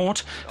amounts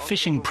caught,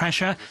 fishing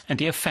pressure, and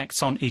the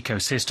effects on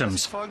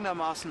ecosystems.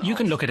 You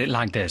can look at it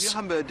like this.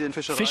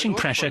 Fishing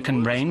pressure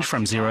can range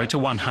from 0 to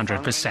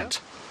 100%.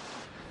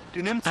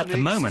 At the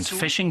moment,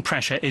 fishing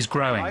pressure is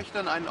growing.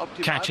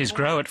 Catches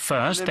grow at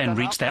first, then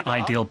reach their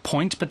ideal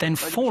point, but then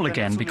fall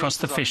again because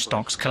the fish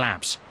stocks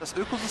collapse.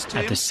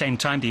 At the same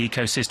time, the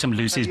ecosystem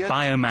loses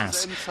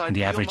biomass, and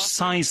the average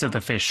size of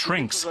the fish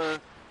shrinks.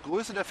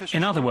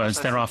 In other words,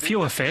 there are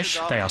fewer fish,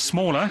 they are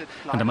smaller,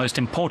 and the most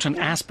important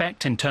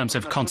aspect in terms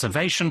of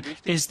conservation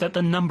is that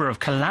the number of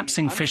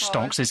collapsing fish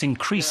stocks is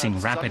increasing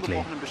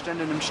rapidly.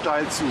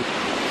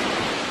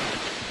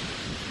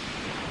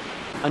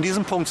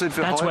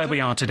 That's where we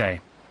are today.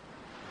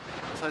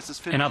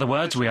 In other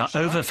words, we are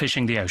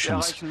overfishing the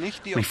oceans.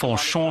 We fall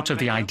short of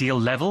the ideal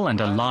level, and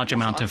a large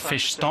amount of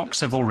fish stocks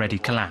have already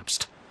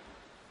collapsed.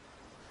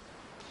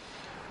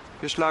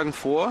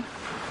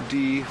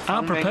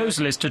 Our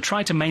proposal is to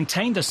try to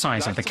maintain the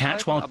size of the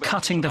catch while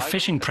cutting the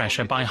fishing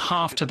pressure by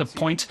half to the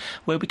point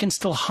where we can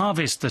still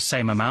harvest the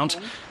same amount,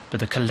 but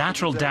the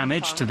collateral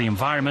damage to the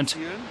environment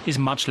is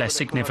much less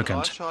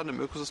significant.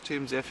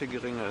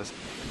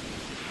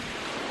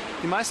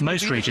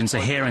 Most regions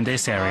are here in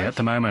this area at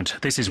the moment.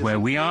 This is where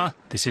we are,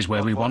 this is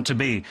where we want to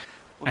be.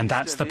 And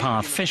that's the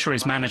path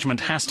fisheries management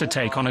has to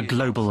take on a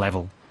global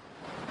level.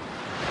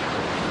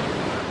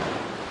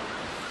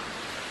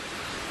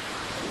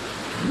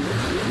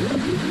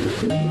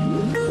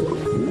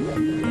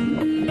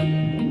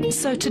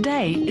 So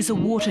today is a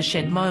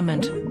watershed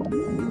moment.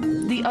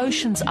 The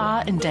oceans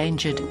are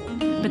endangered,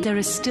 but there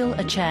is still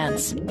a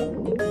chance.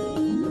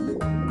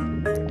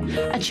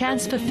 A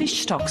chance for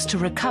fish stocks to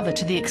recover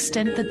to the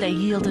extent that they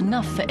yield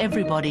enough for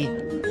everybody.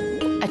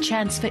 A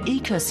chance for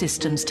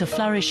ecosystems to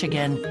flourish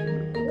again.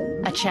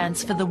 A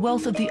chance for the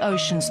wealth of the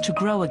oceans to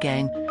grow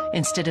again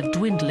instead of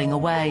dwindling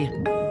away.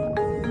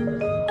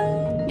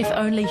 If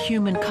only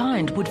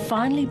humankind would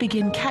finally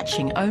begin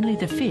catching only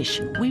the fish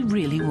we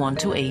really want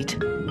to eat.